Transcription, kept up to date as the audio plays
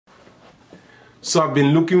So I've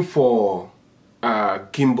been looking for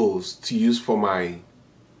gimbals to use for my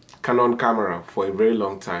Canon camera for a very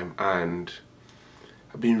long time, and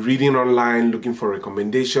I've been reading online, looking for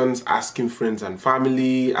recommendations, asking friends and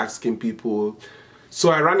family, asking people. So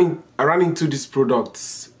I ran into this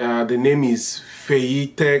product. The name is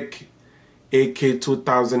FeiyuTech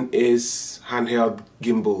AK2000S handheld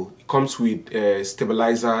gimbal. It comes with a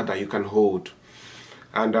stabilizer that you can hold,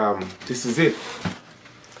 and this is it.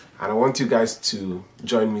 And I want you guys to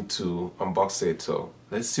join me to unbox it. So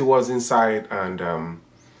let's see what's inside and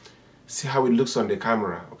see how it looks on the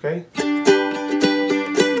camera, okay?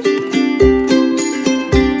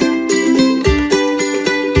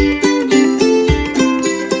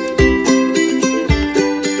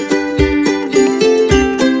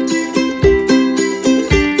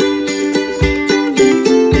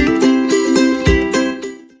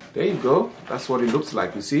 There you go. That's what it looks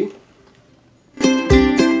like, you see?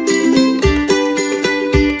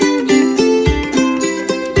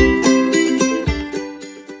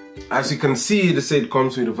 As you can see, they say it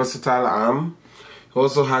comes with a versatile arm. It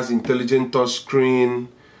also has intelligent touch screen,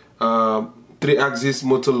 3-axis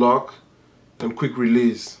motor lock, and quick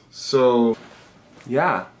release. So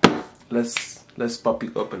yeah, let's pop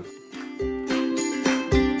it open.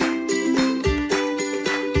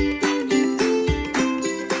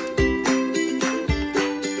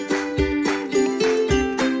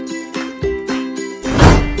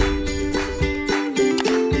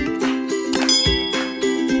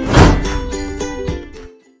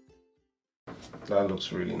 That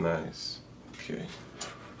looks really nice. Okay,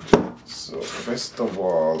 so first of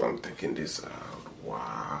all, I'm taking this out.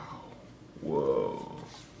 Wow, whoa,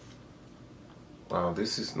 wow,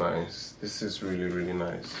 this is nice. This is really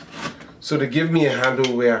nice. So they give me a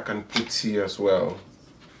handle where I can put here as well.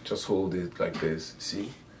 Just hold it like this,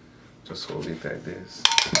 see? Just hold it like this.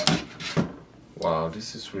 Wow,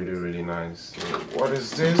 this is really nice. So what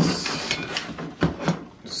is this?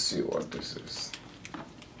 Let's see what this is.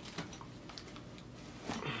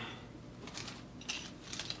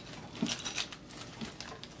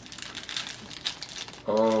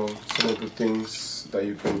 Some of the things that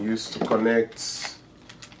you can use to connect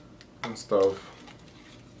and stuff.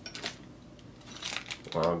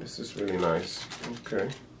 Wow, this is really nice. Okay.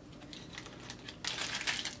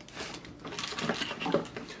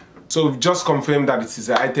 So we've just confirmed that this is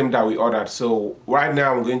the item that we ordered. So right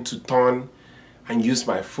now I'm going to turn and use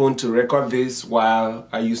my phone to record this while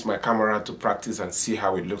I use my camera to practice and see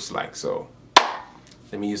how it looks like. So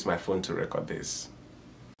let me use my phone to record this.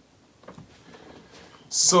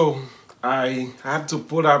 So I had to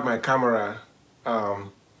pull out my camera,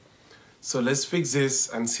 so let's fix this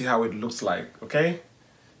and see how it looks like, okay?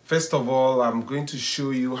 First of all, I'm going to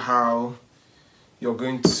show you how you're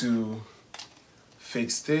going to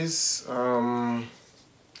fix this. Alright,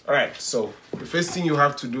 so the first thing you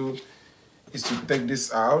have to do is to take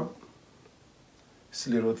this out, this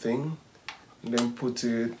little thing, and then put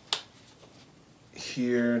it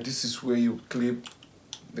here. This is where you clip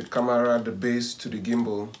the camera, the base to the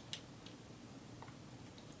gimbal.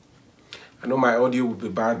 I know my audio will be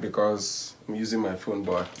bad because I'm using my phone,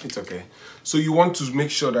 but it's okay. So you want to make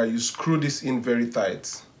sure that you screw this in very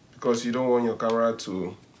tight, because you don't want your camera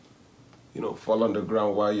to, you know, fall on the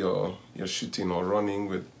ground while you're shooting or running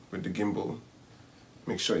with the gimbal.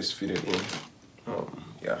 Make sure it's fitted in.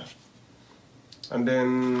 Yeah. And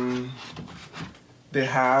then they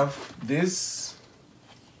have this.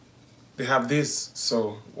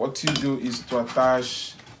 So what you do is to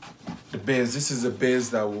attach the base. This is the base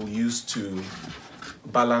that we'll use to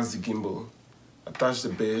balance the gimbal. Attach the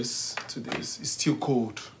base to this. It's still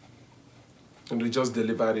cold, and they just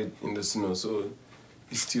delivered it in the snow, so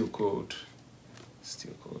it's still cold.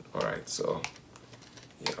 Still cold. All right, so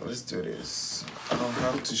yeah, let's do this. I'll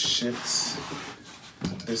have to shift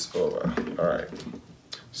this over. All right,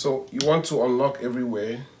 so you want to unlock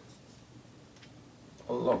everywhere.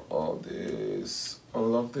 Unlock all this,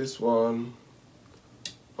 unlock this one,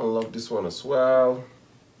 unlock this one as well.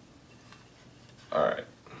 All right,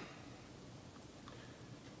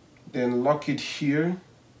 then lock it here.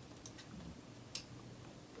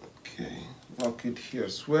 Okay, lock it here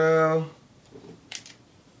as well.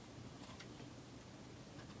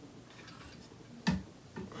 All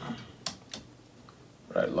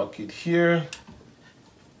right, lock it here.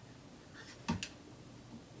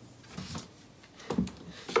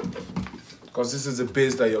 Because this is the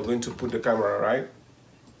base that you're going to put the camera, right?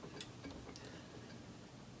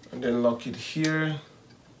 And then lock it here.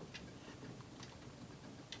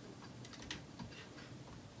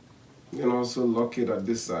 You can also lock it at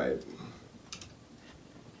this side.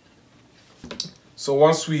 So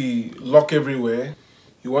once we lock everywhere,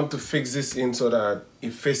 you want to fix this in so that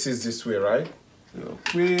it faces this way, right? Real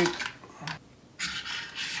quick.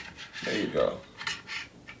 There you go.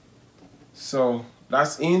 So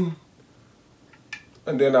that's in.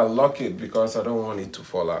 And then I'll lock it because I don't want it to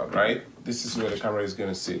fall out, right? This is where the camera is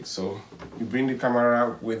gonna sit. So you bring the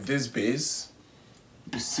camera with this base,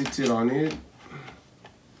 you sit it on it,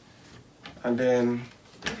 and then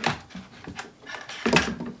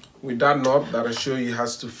with that knob that I show you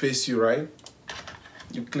has to face you, right?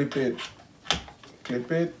 You clip it,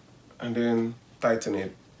 and then tighten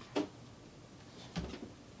it.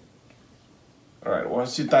 All right,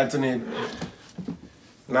 once you tighten it,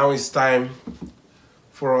 now it's time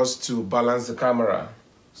for us to balance the camera.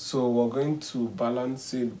 So we're going to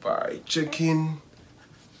balance it by checking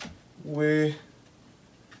where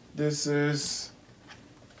this is,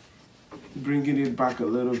 bringing it back a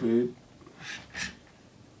little bit.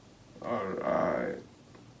 All right.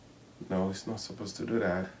 No, it's not supposed to do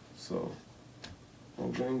that. So we're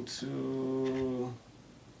going to,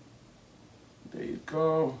 there you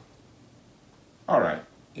go. All right,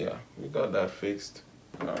 yeah, we got that fixed.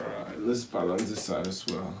 All right, let's balance this side as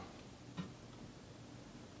well.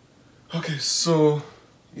 Okay, so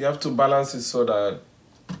you have to balance it so that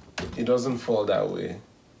it doesn't fall that way.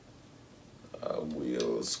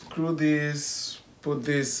 We'll screw this, put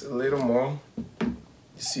this a little more. You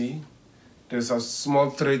see, there's a small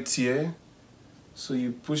thread here. So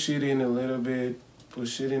you push it in a little bit,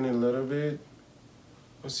 push it in a little bit.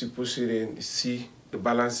 Once you push it in, you see the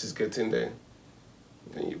balance is getting there.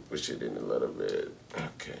 Then you push it in a little bit.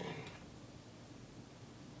 Okay.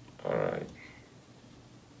 All right.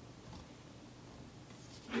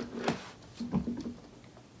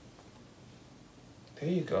 There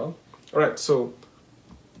you go. All right, so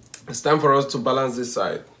it's time for us to balance this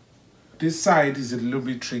side. This side is a little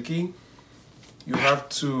bit tricky. You have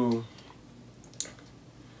to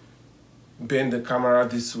bend the camera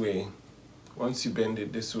this way. Once you bend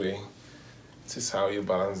it this way, this is how you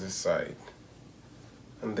balance this side.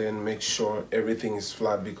 And then make sure everything is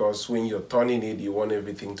flat, because when you're turning it, you want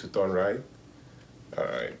everything to turn right. All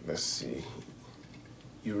right, let's see.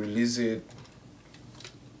 You release it.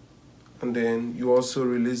 And then you also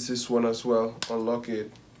release this one as well, unlock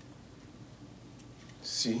it.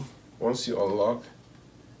 See, once you unlock,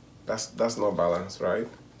 that's not balanced, right?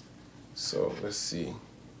 So let's see.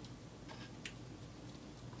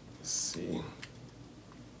 Let's see.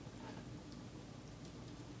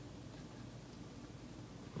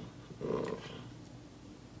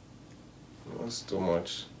 That's too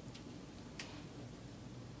much.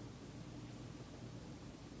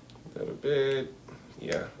 A little bit.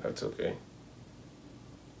 Yeah, that's okay.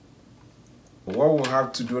 What we'll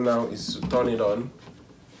have to do now is to turn it on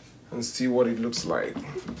and see what it looks like.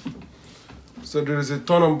 So there is a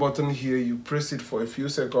turn on button here. You press it for a few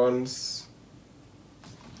seconds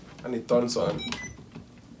and it turns on.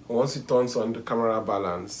 Once it turns on, the camera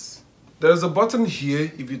balance. There's a button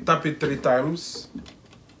here. If you tap it 3 times,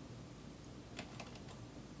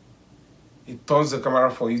 it turns the camera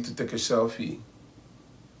for you to take a selfie.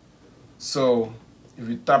 So if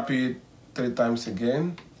you tap it 3 times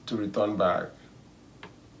again, to return back.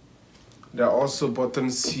 There are also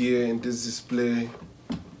buttons here in this display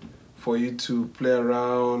for you to play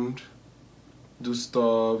around, do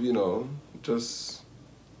stuff, you know, just,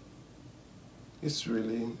 it's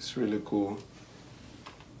really cool.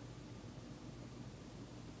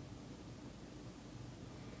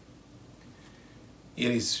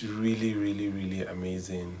 It is really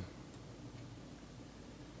amazing.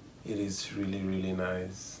 It is really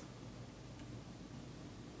nice.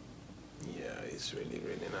 Yeah, it's really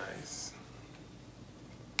nice.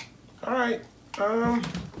 All right.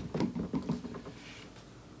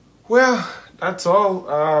 Well, that's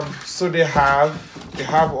all. So they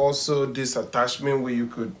have also this attachment where you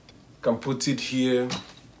can put it here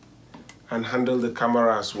and handle the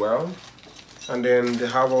camera as well. And then they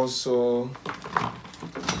have also,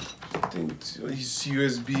 I think it's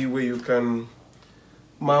USB where you can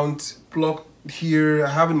mount plug here. I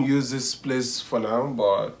haven't used this place for now,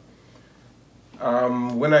 but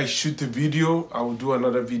when I shoot the video, I will do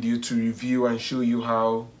another video to review and show you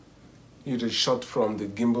how the shot from the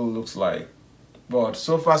gimbal looks like. But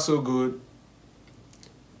so far so good.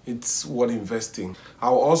 It's worth investing.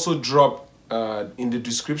 I'll also drop in the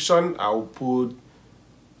description, I'll put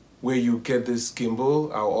where you get this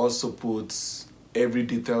gimbal. I'll also put every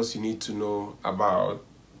details you need to know about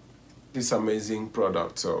this amazing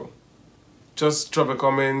product. So just drop a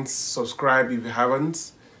comment, subscribe if you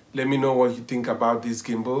haven't. Let me know what you think about this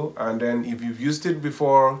gimbal, and then if you've used it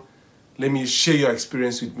before, let me share your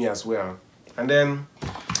experience with me as well. And then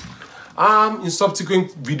in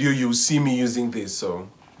subsequent video you'll see me using this. So